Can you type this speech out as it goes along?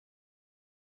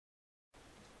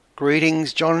Greetings,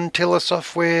 John Tiller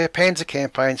Software Panzer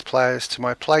Campaigns players, to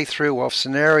my playthrough of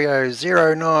Scenario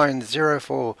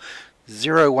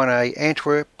 090401A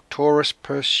Antwerp Taurus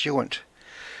Pursuant.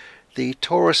 The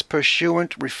Taurus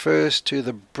Pursuant refers to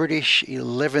the British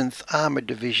 11th Armoured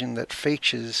Division that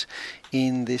features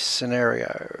in this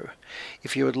scenario.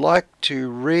 If you would like to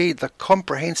read the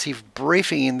comprehensive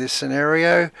briefing in this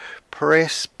scenario,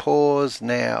 press pause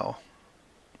now.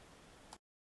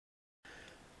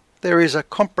 There is a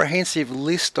comprehensive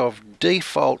list of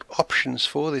default options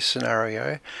for this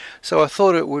scenario, so I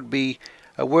thought it would be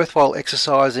a worthwhile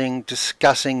exercising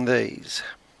discussing these.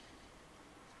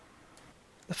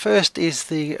 The first is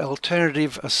the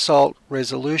alternative assault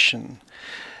resolution.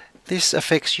 This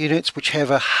affects units which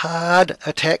have a hard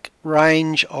attack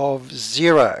range of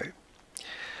 0.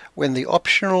 When the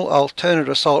optional alternate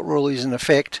assault rule is in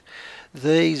effect,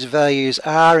 these values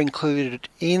are included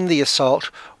in the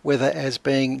assault, whether as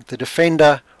being the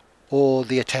defender or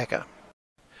the attacker.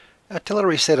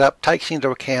 Artillery setup takes into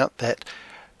account that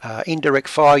indirect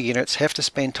fire units have to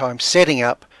spend time setting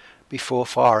up before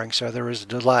firing, so there is a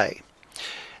delay.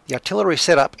 The artillery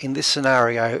setup in this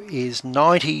scenario is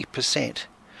 90%,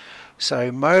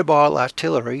 so mobile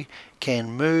artillery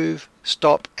can move,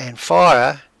 stop and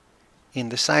fire in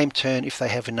the same turn if they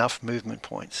have enough movement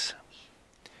points.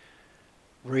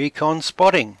 Recon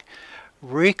spotting.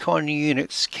 Recon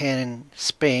units can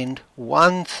spend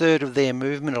 1/3 of their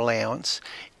movement allowance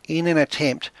in an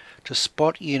attempt to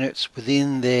spot units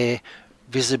within their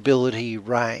visibility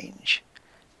range.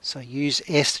 So use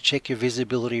S to check your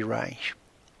visibility range.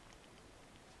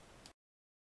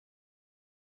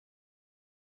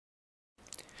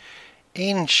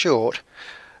 In short,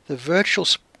 the virtual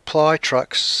supply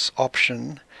trucks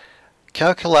option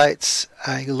calculates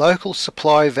a local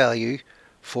supply value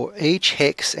for each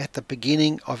hex at the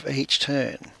beginning of each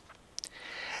turn,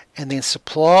 and then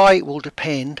supply will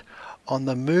depend on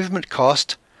the movement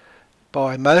cost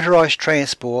by motorised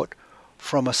transport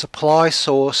from a supply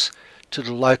source to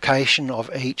the location of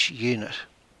each unit.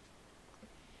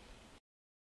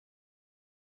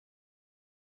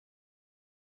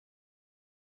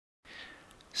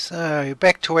 So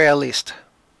back to our list.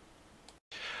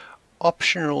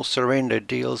 Optional surrender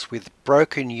deals with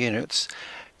broken units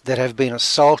that have been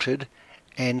assaulted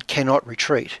and cannot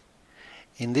retreat.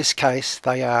 In this case,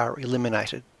 they are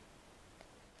eliminated.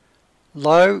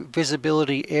 Low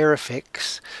visibility air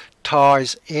effects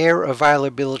ties air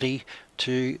availability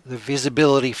to the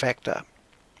visibility factor.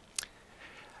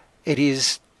 It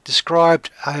is described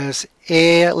as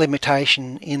air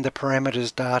limitation in the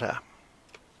parameters data.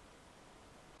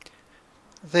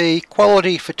 The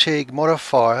quality fatigue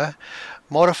modifier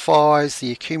modifies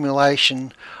the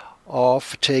accumulation of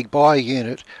fatigue by a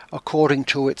unit according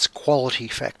to its quality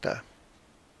factor.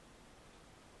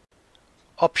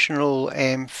 Optional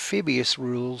amphibious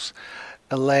rules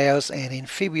allows an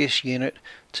amphibious unit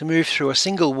to move through a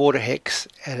single water hex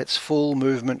at its full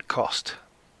movement cost.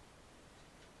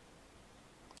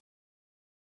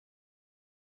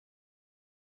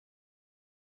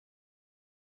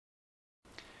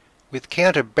 With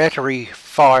counter battery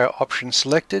fire option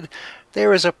selected,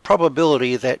 there is a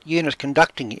probability that units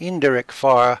conducting indirect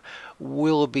fire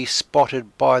will be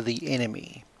spotted by the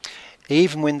enemy,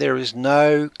 even when there is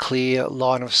no clear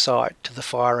line of sight to the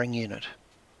firing unit.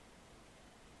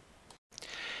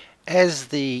 As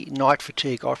the night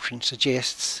fatigue option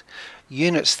suggests,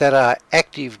 units that are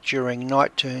active during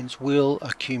night turns will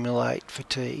accumulate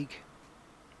fatigue.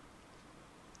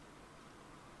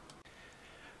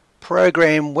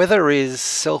 Program weather is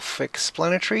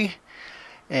self-explanatory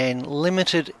and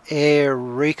limited air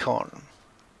recon.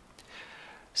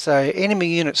 So enemy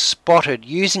units spotted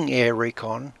using air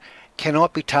recon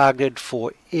cannot be targeted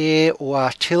for air or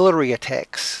artillery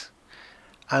attacks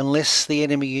unless the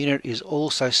enemy unit is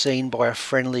also seen by a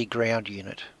friendly ground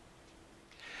unit.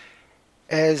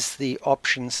 As the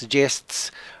option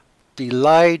suggests,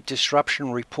 delayed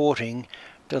disruption reporting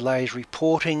delays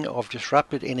reporting of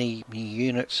disrupted enemy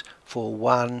units for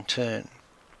 1 turn.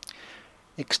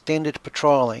 Extended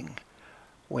patrolling.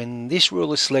 When this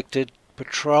rule is selected,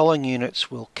 patrolling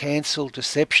units will cancel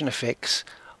deception effects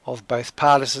of both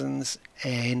partisans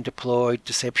and deployed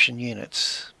deception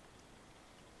units.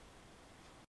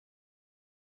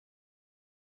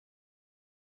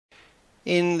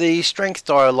 In the strength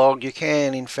dialogue, you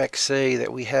can in fact see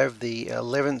that we have the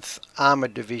 11th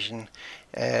Armoured Division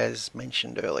as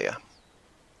mentioned earlier.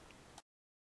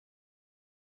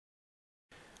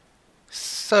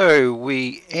 So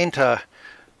we enter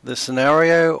the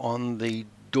scenario on the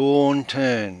dawn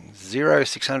turn,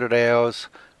 0600 hours,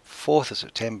 4th of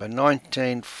September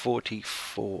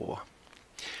 1944.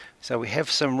 So we have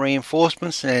some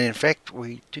reinforcements, and in fact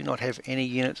we do not have any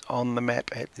units on the map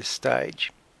at this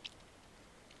stage.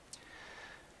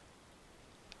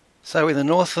 So in the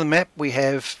north of the map we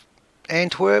have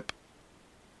Antwerp,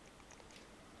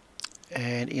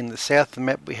 and in the south of the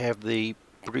map we have the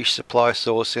British supply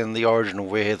source and the origin of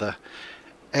where the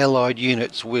Allied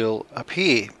units will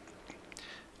appear.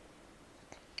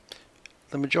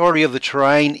 The majority of the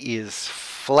terrain is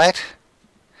flat,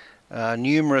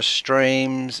 numerous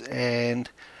streams and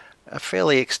a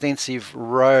fairly extensive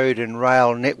road and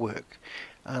rail network,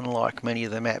 unlike many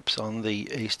of the maps on the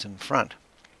Eastern Front.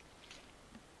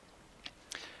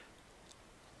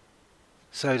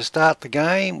 So to start the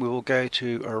game we will go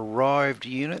to arrived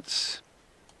units,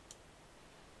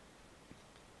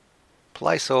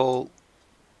 place all,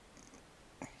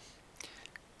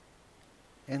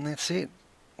 and that's it.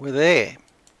 We're there.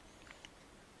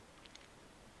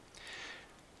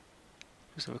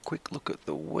 Just have a quick look at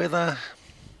the weather.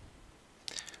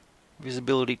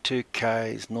 Visibility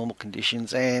 2Ks, normal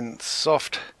conditions and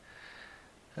soft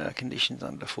conditions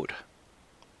underfoot.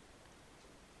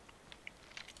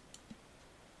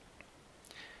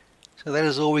 So that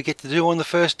is all we get to do on the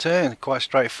first turn, quite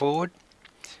straightforward.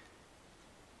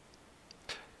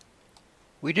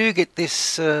 We do get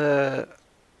this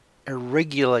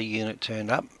irregular unit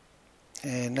turned up,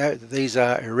 and note that these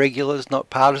are irregulars, not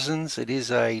partisans. It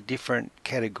is a different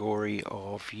category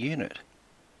of unit.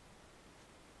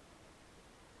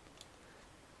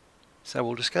 So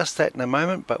we'll discuss that in a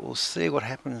moment, but we'll see what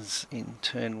happens in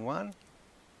turn 1.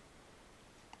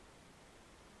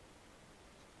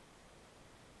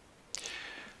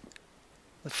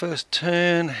 The first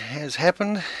turn has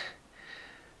happened.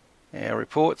 Our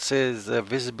report says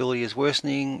visibility is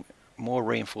worsening, more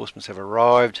reinforcements have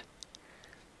arrived.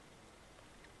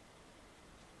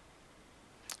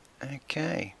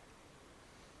 Okay,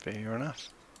 fair enough.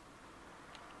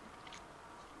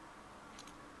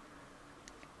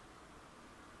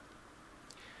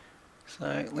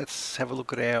 So let's have a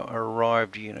look at our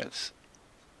arrived units.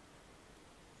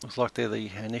 Looks like they're the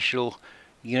initial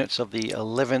units of the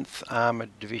 11th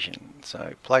Armoured Division.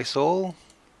 So place all.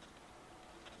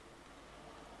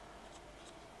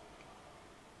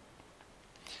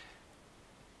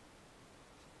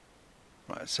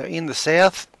 Right, so in the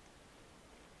south,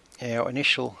 our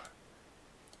initial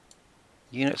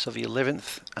units of the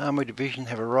 11th Armoured Division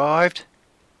have arrived,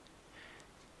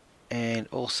 and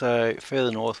also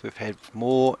further north we've had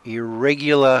more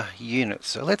irregular units.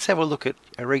 So let's have a look at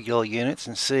irregular units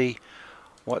and see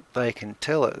what they can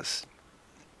tell us.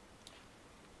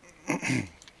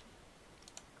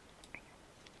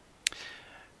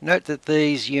 Note that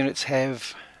these units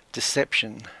have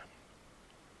deception,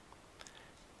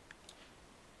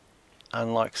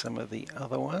 unlike some of the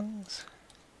other ones.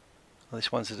 Well,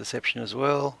 this one's a deception as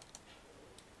well,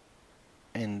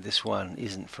 and this one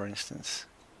isn't, for instance.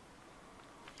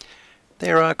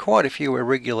 There are quite a few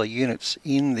irregular units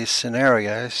in this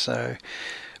scenario, so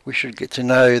we should get to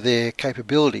know their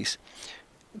capabilities.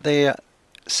 They're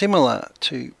similar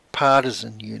to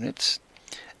partisan units,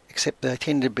 except they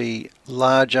tend to be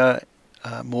larger,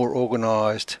 more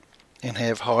organised, and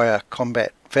have higher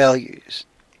combat values.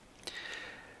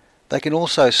 They can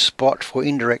also spot for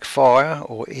indirect fire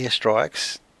or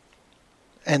airstrikes,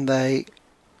 and they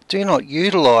do not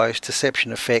utilise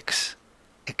deception effects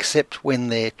except when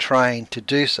they're trained to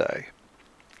do so.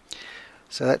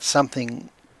 So that's something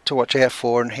to watch out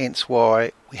for, and hence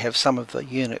why we have some of the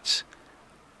units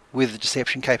with the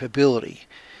deception capability.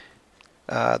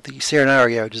 The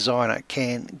scenario designer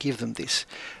can give them this.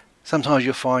 Sometimes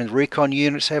you'll find recon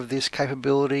units have this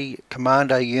capability,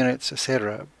 commando units,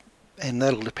 etc., and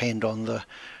that'll depend on the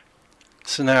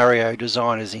scenario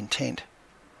designer's intent.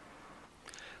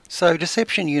 So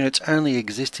deception units only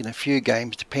exist in a few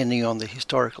games depending on the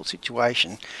historical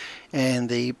situation, and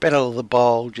the Battle of the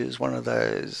Bulge is one of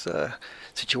those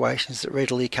situations that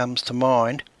readily comes to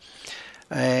mind,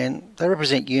 and they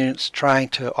represent units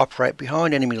trained to operate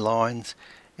behind enemy lines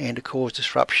and to cause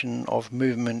disruption of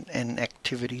movement and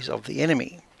activities of the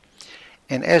enemy.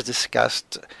 And as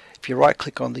discussed, if you right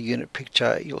click on the unit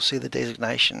picture you'll see the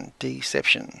designation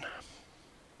Deception.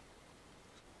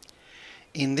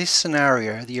 In this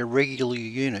scenario the irregular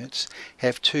units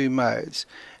have two modes,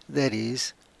 that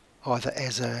is, either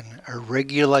as an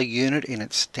irregular unit in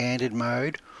its standard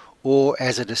mode or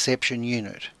as a deception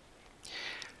unit.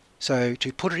 So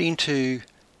to put it into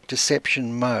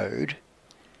deception mode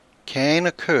can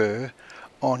occur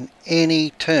on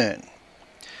any turn,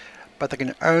 but they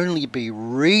can only be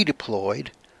redeployed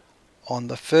on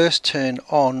the first turn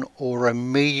on or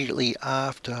immediately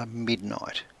after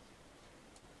midnight.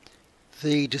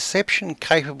 The deception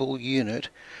capable unit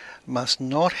must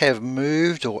not have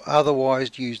moved or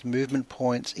otherwise used movement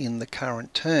points in the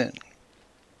current turn.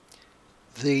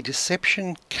 The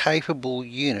deception capable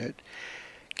unit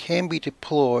can be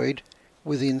deployed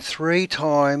within 3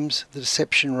 times the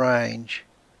deception range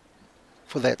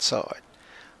for that side.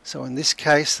 So in this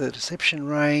case the deception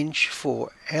range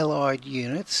for allied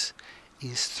units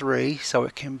is 3, so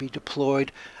it can be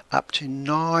deployed up to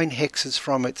 9 hexes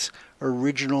from its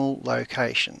original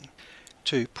location.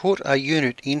 To put a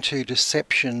unit into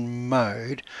deception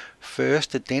mode,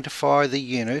 first identify the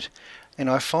unit, and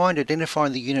I find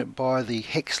identifying the unit by the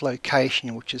hex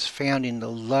location, which is found in the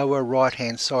lower right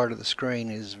hand side of the screen,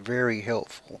 is very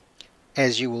helpful,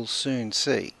 as you will soon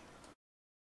see.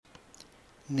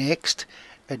 Next,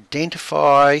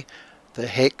 identify the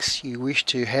hex you wish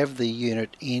to have the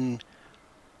unit in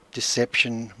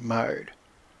deception mode.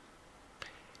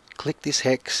 Click this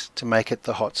hex to make it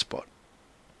the hotspot.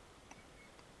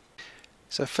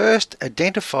 So first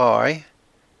identify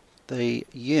the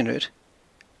unit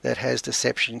that has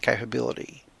deception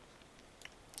capability.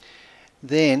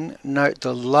 Then note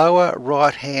the lower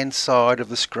right hand side of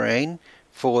the screen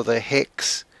for the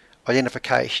hex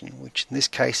identification, which in this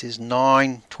case is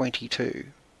 922.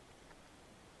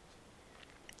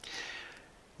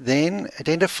 Then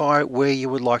identify where you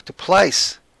would like to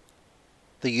place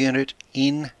the unit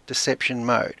in deception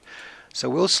mode. So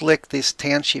we'll select this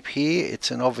township here.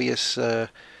 It's an obvious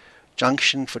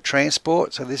junction for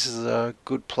transport, so this is a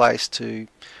good place to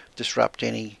disrupt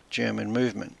any German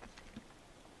movement,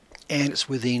 and it's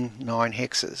within 9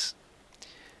 hexes.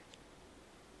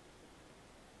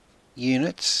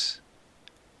 Units,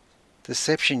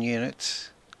 deception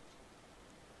units,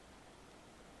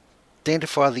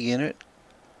 identify the unit.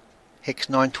 Hex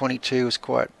 922 is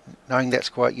knowing that's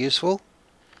quite useful.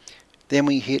 Then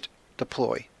we hit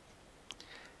deploy.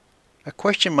 A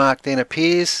question mark then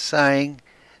appears saying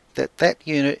that that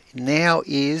unit now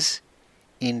is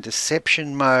in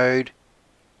deception mode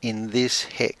in this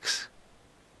hex.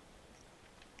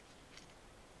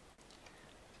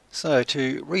 So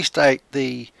to restate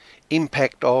the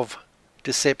impact of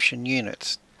deception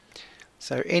units.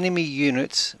 So enemy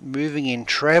units moving in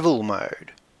travel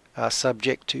mode are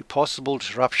subject to possible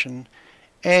disruption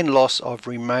and loss of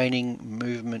remaining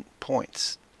movement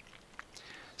points.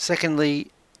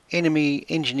 Secondly, enemy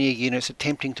engineer units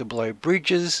attempting to blow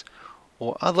bridges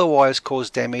or otherwise cause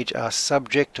damage are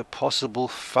subject to possible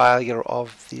failure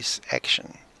of this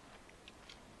action.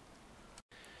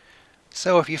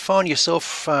 So if you find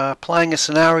yourself playing a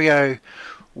scenario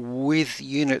with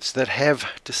units that have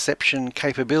deception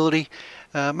capability,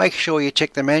 make sure you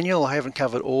check the manual. I haven't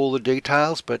covered all the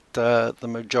details, but the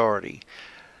majority.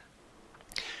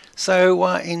 So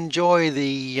enjoy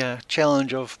the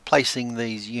challenge of placing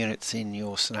these units in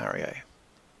your scenario.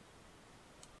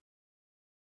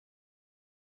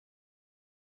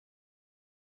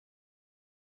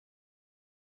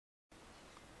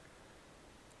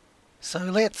 So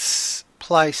let's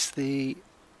place the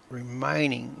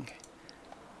remaining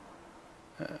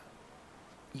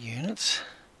units.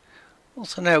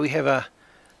 Also now we have an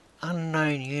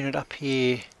unknown unit up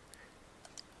here,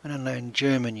 an unknown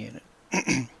German unit.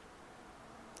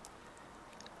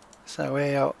 So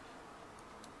our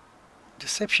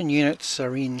deception units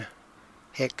are in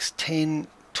hex 10,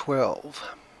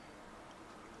 12.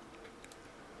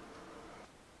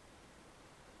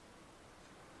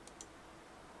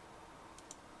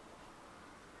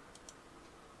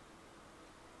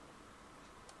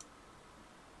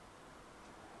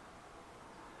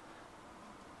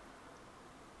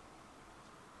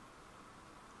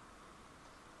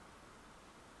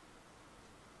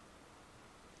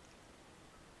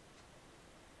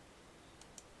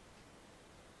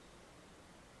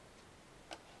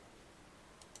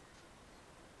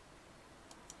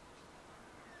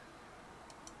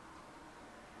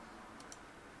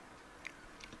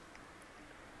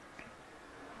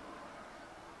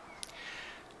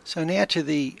 So now to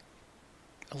the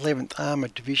 11th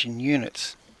Armoured Division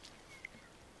units.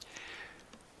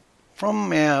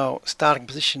 From our starting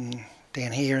position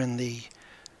down here in the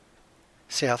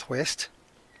southwest,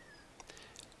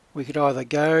 we could either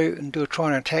go and try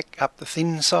and attack up the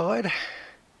thin side,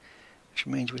 which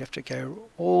means we'd have to go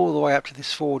all the way up to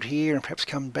this ford here and perhaps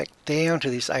come back down to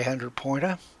this 800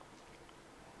 pointer.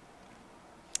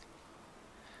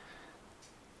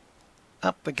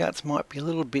 Up the guts might be a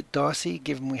little bit dicey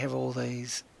given we have all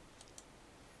these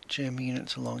German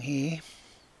units along here.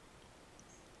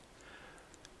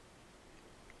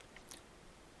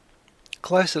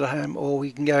 Closer to home, or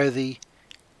we can go the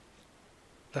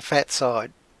fat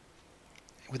side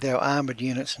with our armoured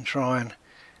units and try and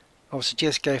I would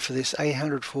suggest go for this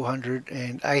 800, 400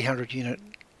 and 800 unit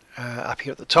up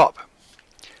here at the top,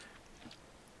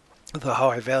 the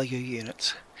high value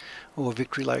units or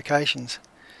victory locations.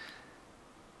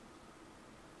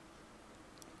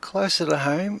 Closer to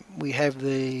home we have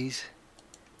these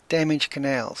damaged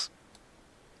canals,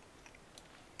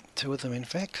 two of them in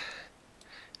fact,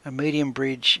 a medium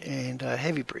bridge and a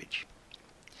heavy bridge.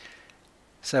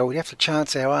 So we'd have to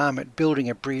chance our arm at building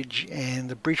a bridge, and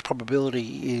the bridge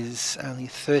probability is only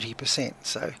 30%,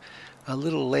 so a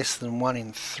little less than 1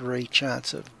 in 3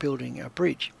 chance of building a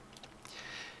bridge.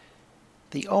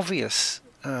 The obvious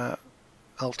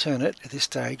alternate at this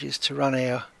stage is to run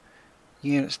our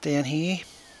units down here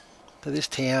to this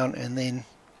town and then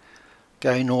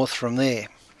go north from there.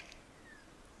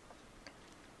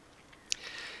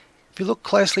 If you look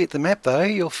closely at the map though,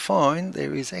 you'll find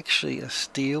there is actually a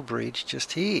steel bridge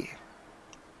just here,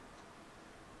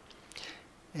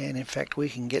 and in fact we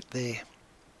can get there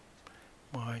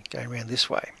by going around this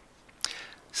way.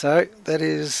 So that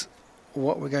is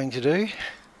what we're going to do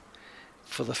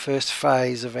for the first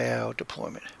phase of our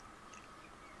deployment.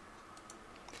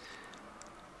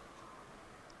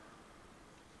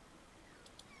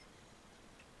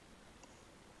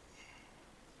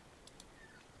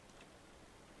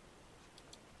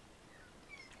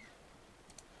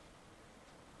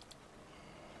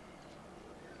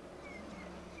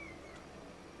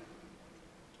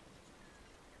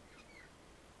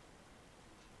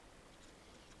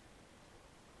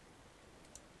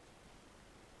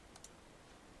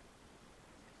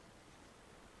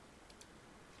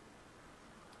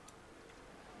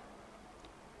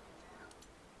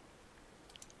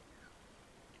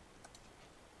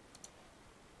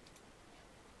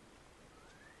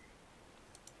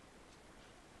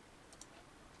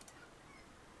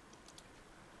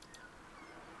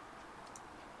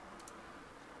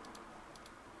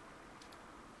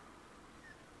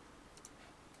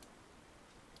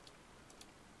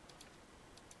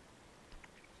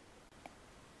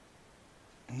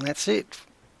 And that's it.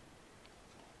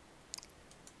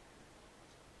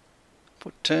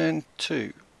 For turn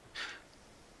 2.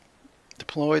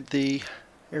 Deployed the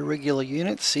irregular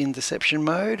units in deception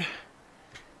mode,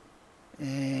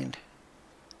 and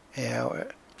our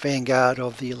vanguard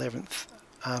of the 11th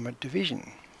Armoured Division.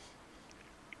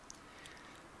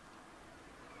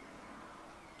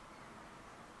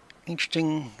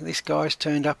 Interesting, this guy's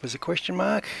turned up as a question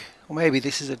mark, or maybe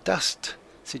this is a dust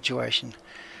situation.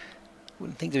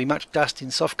 Wouldn't think there'd be much dust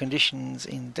in soft conditions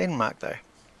in Denmark though,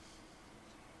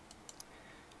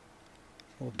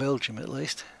 or Belgium at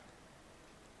least.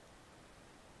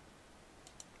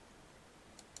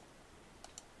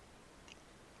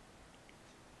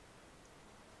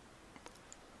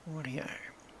 Rightio.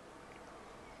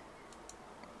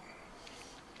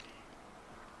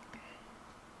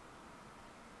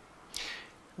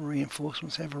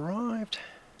 Reinforcements have arrived.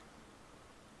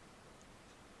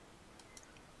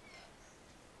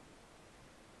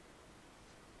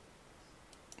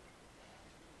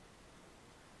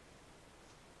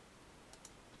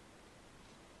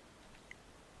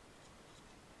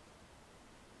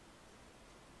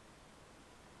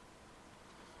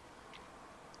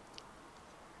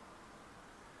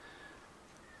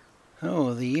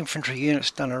 Oh, the infantry unit's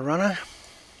done a runner.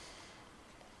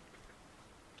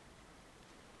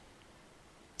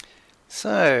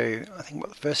 So, I think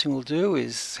what the first thing we'll do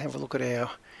is have a look at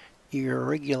our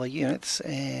irregular units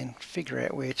and figure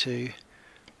out where to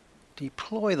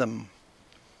deploy them.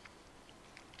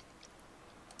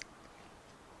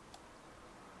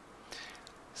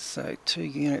 So, 2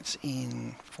 units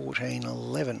in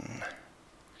 1411.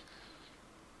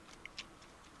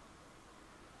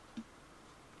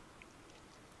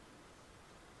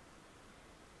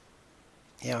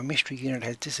 Our mystery unit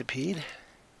has disappeared.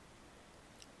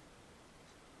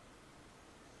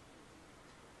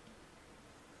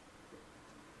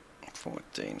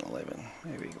 $14.11.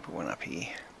 Maybe we can put one up here.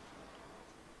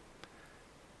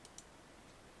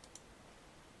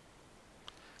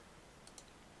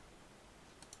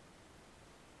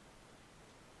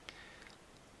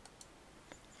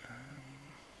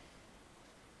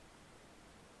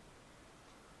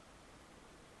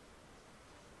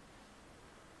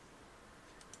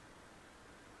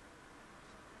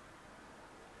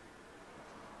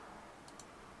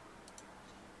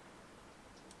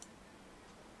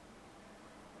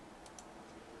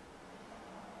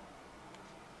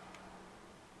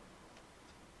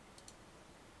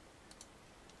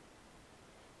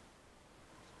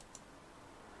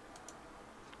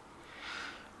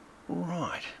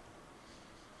 Right.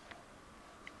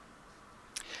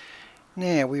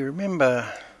 Now we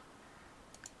remember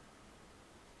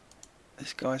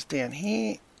this guy's down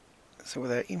here, so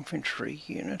with our infantry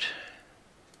unit,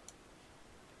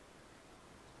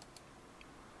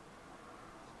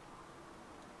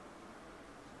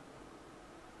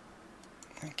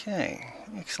 okay,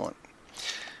 excellent.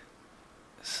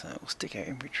 So we'll stick our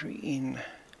infantry in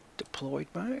deployed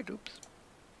mode. Oops.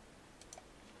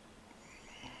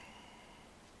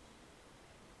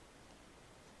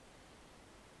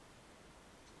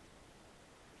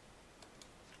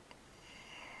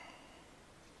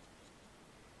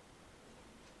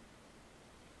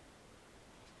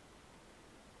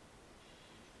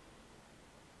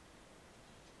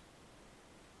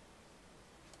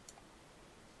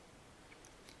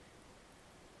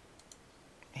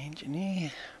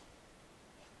 Engineer.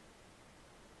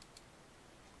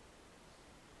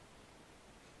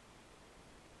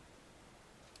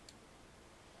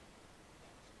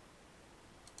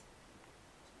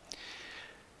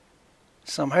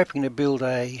 So I'm hoping to build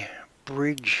a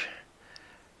bridge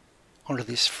onto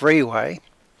this freeway.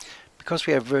 Because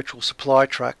we have virtual supply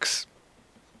trucks,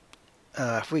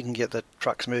 if we can get the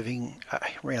trucks moving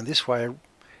around this way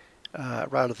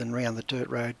rather than around the dirt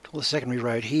road or the secondary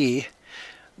road here,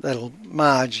 that'll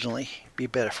marginally be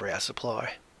better for our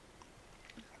supply.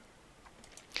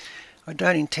 I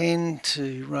don't intend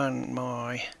to run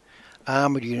my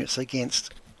armoured units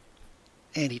against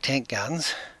anti-tank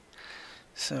guns,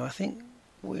 so I think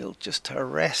we'll just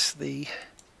harass the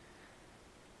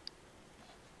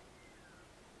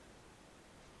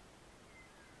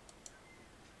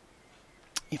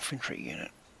infantry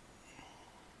unit.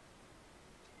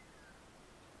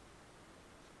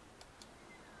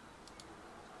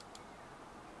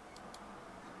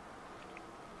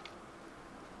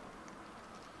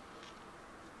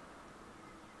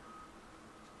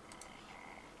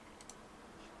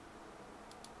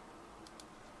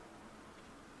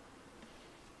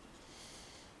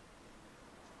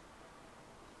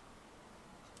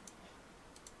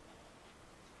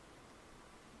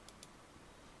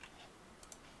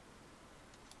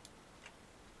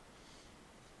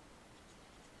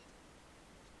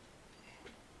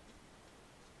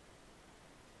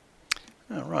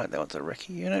 Alright, that was a recce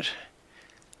unit.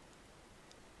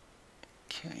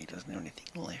 Okay, he doesn't have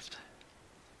anything left.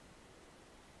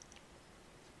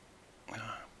 Oh,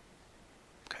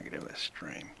 can't get over that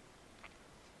stream.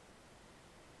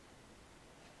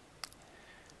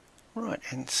 Right,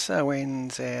 and so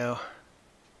ends our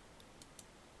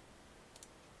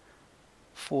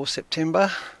 4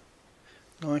 September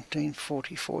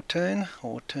 1944 turn,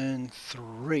 or turn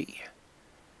 3.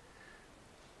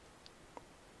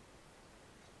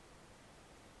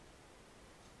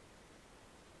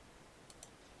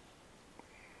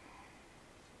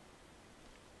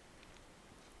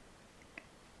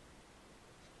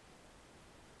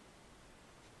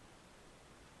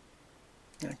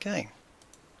 Okay,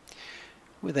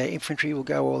 with our infantry we'll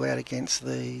go all out against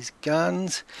these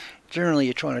guns. Generally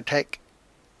you're trying to attack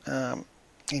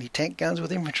anti-tank guns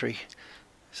with infantry,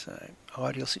 so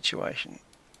ideal situation.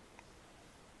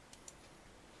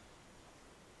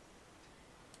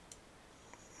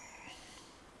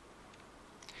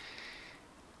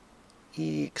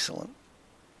 Excellent.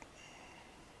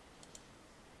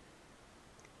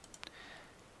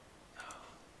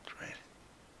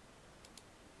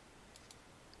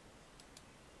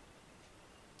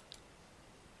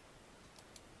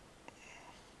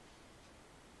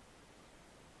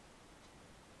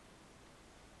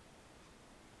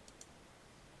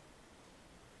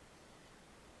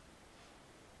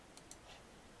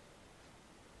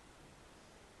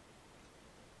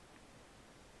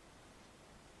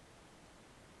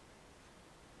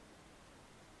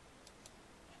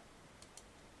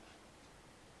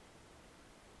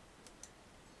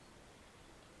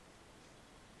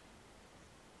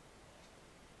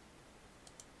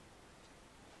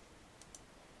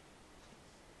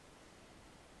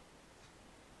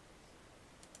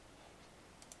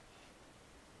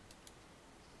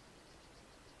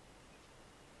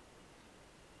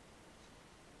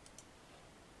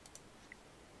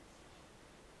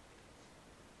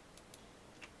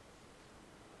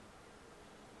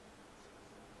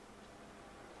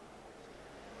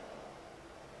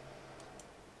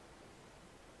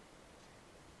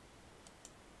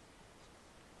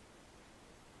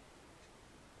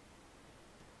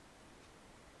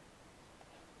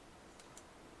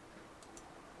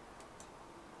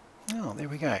 Oh, there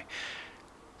we go.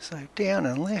 So down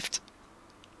and left.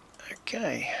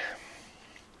 Okay.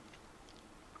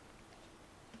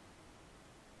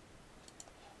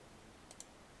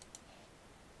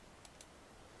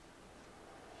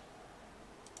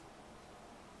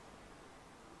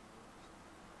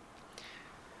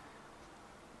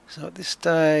 So at this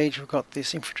stage we've got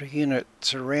this infantry unit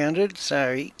surrounded,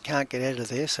 so he can't get out of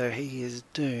there, so he is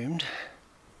doomed.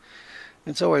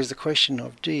 It's always the question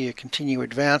of, do you continue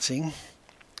advancing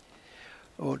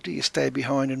or do you stay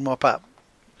behind and mop up?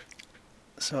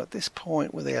 So at this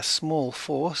point with our small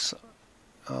force,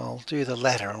 I'll do the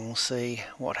latter and we'll see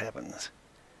what happens.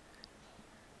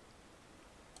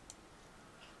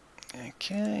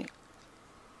 Okay,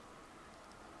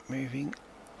 moving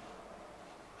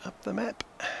up the map.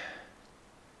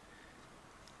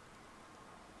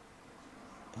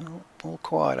 Oh, all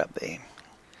quiet up there.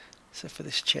 So for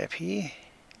this chap here,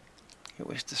 it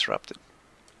was disrupted.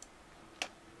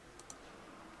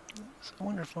 So I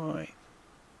wonder if I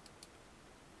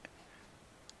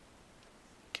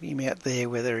get him out there,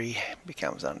 whether he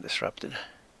becomes undisrupted.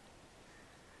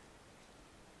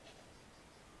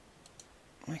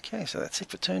 Okay, so that's it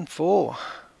for turn 4.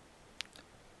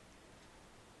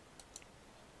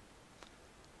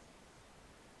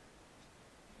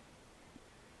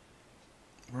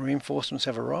 Reinforcements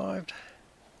have arrived.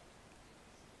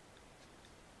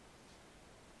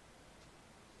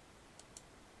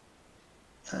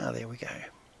 Ah, there we go.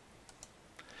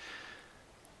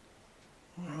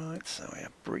 Right, so our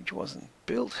bridge wasn't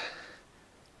built.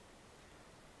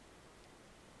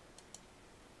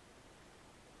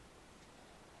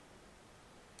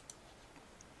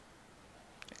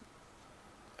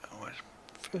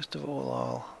 First of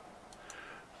all,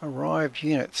 I'll arrived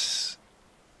units.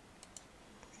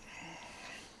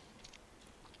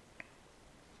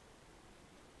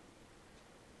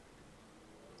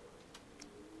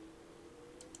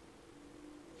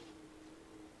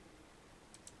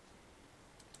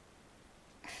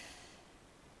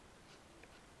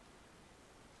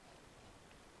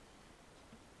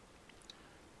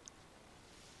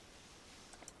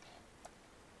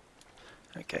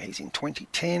 Okay, he's in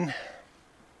 2010.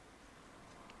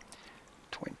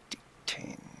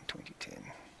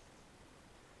 2010.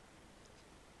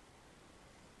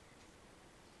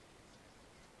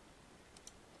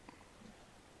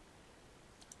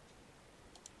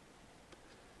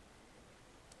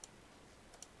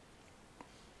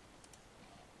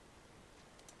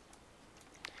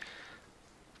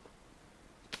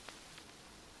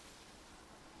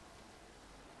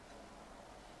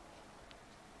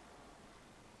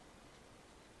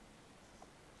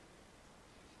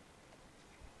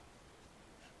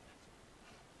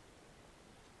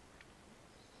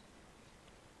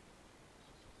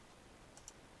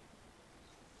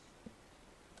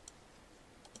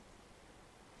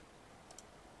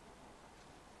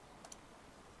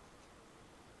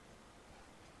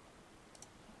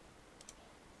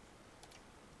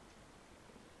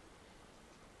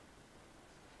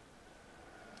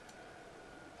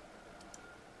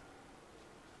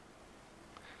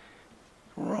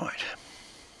 Right,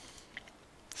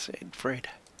 said Fred.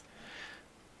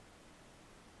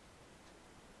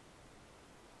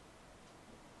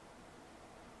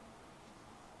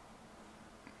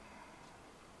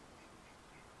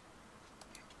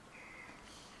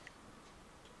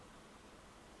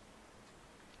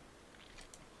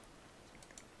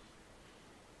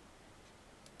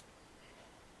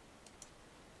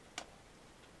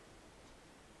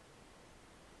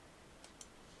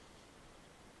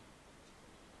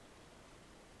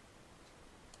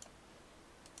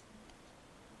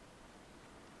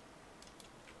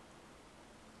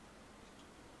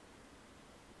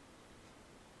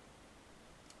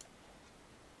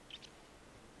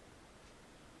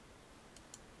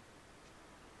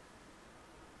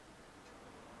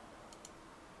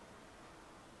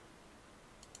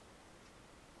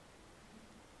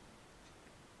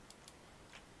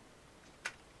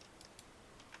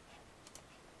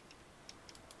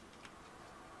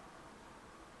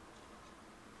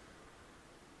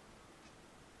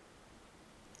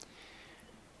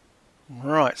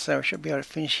 Right, so we should be able to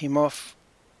finish him off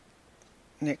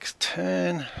next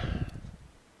turn.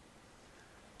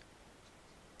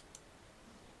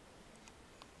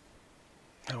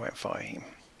 I won't fire him.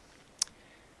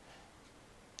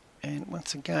 And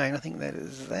once again, I think that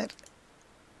is that.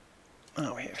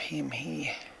 Oh, we have him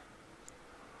here.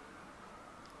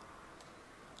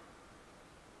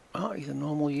 Oh, he's a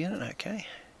normal unit, okay.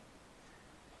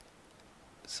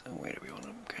 So where do we want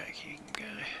him to go? He can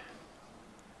go.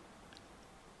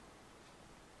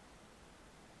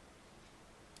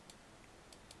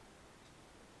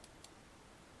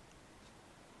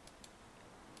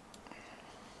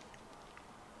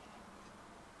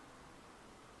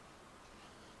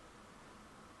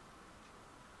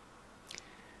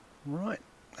 Right,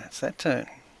 that's that turn.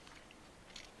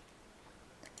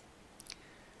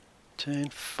 Turn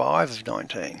 5 of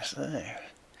 19, so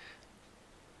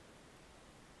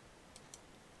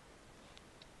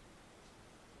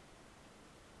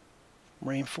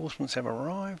Reinforcements have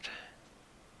arrived.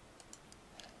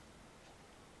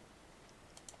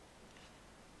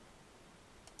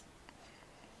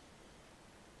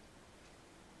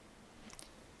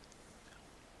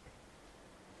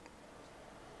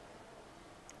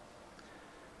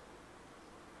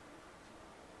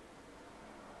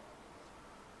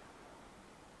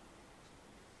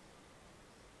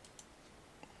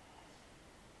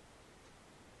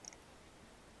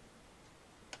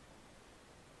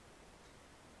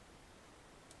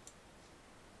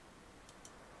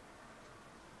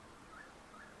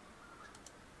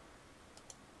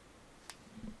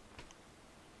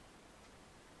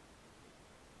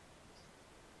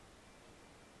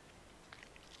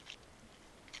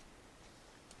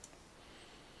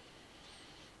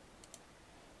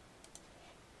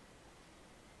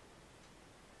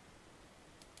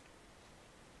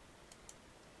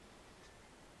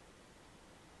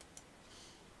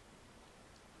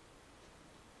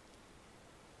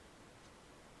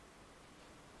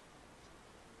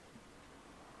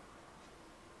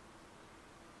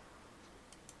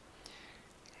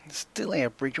 Still our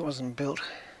bridge wasn't built.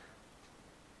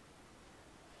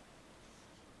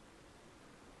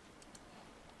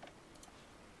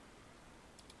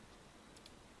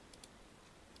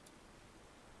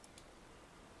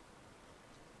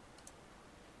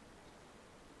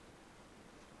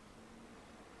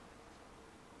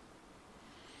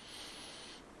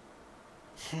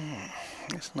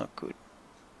 That's not good.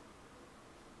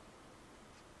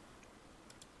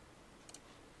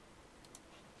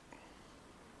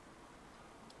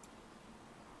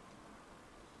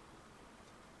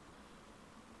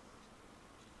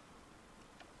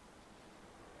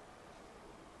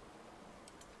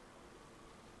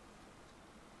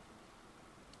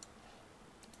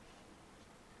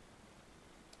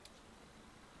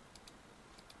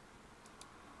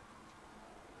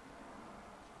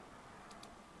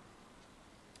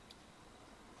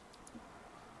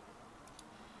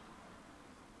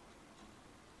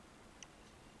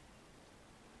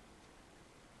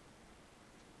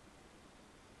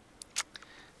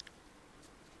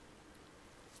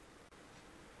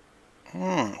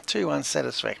 Two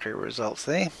unsatisfactory results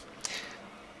there.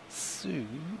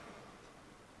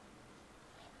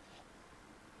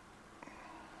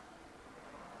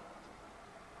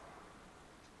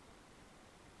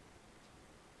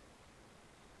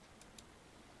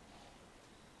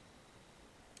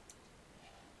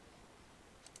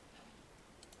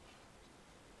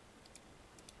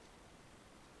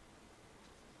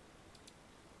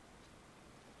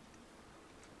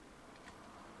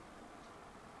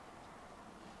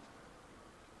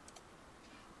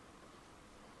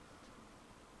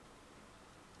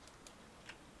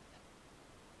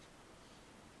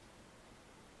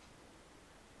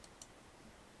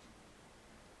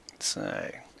 So,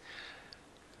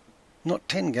 not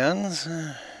 10 guns.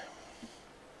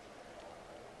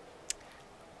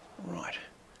 Right.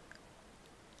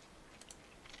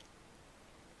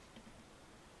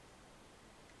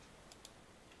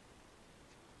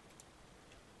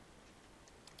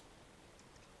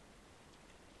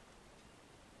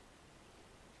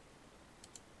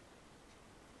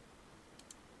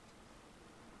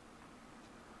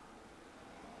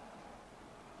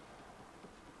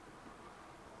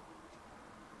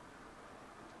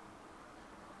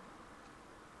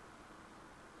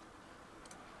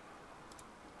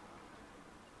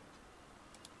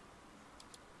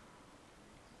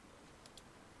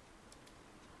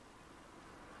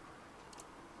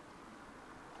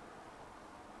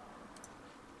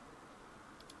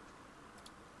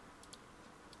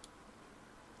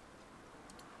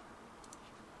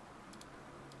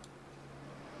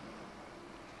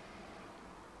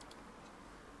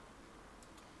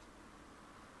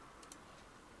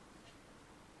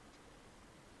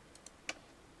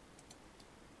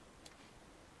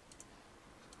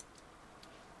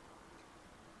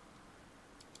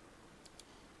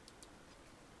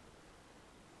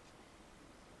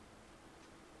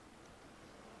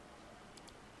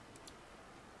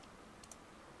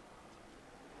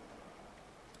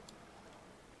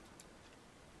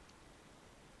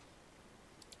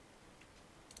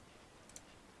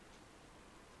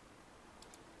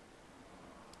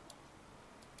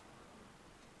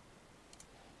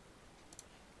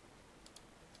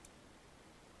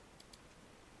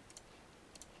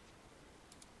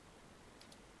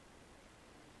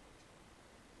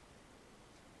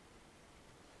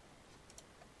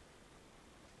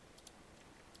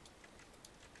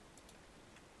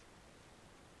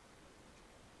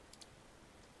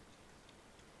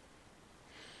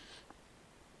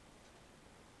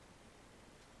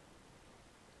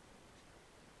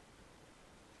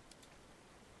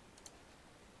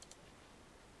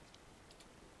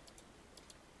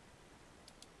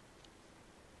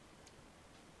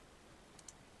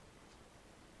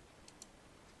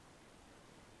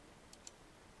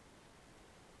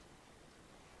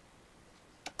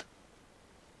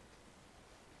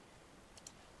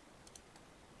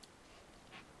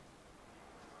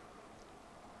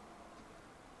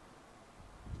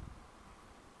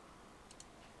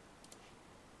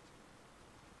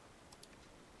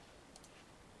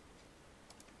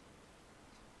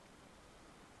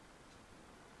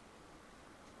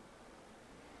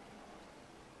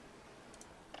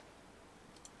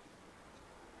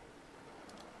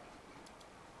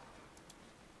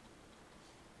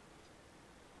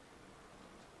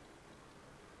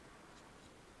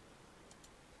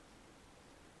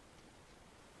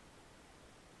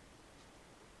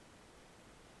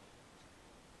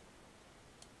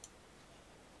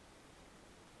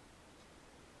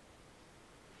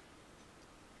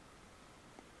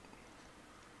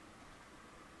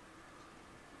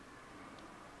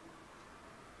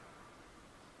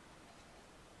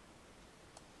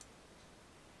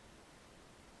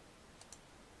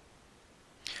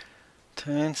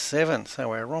 Turn 7, so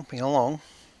we're romping along.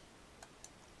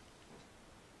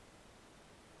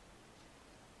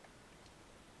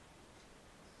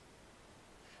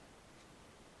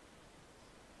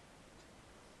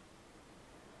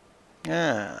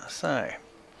 So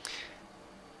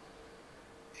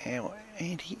our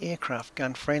anti-aircraft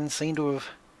gun friends seem to have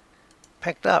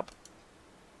packed up.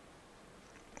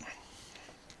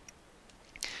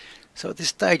 So at this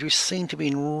stage we seem to be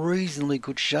in reasonably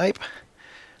good shape.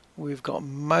 We've got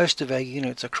most of our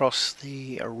units across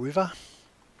the river,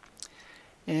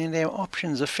 and our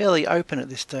options are fairly open at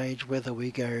this stage, whether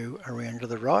we go around to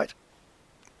the right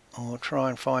or try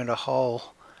and find a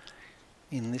hole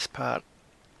in this part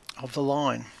of the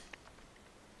line.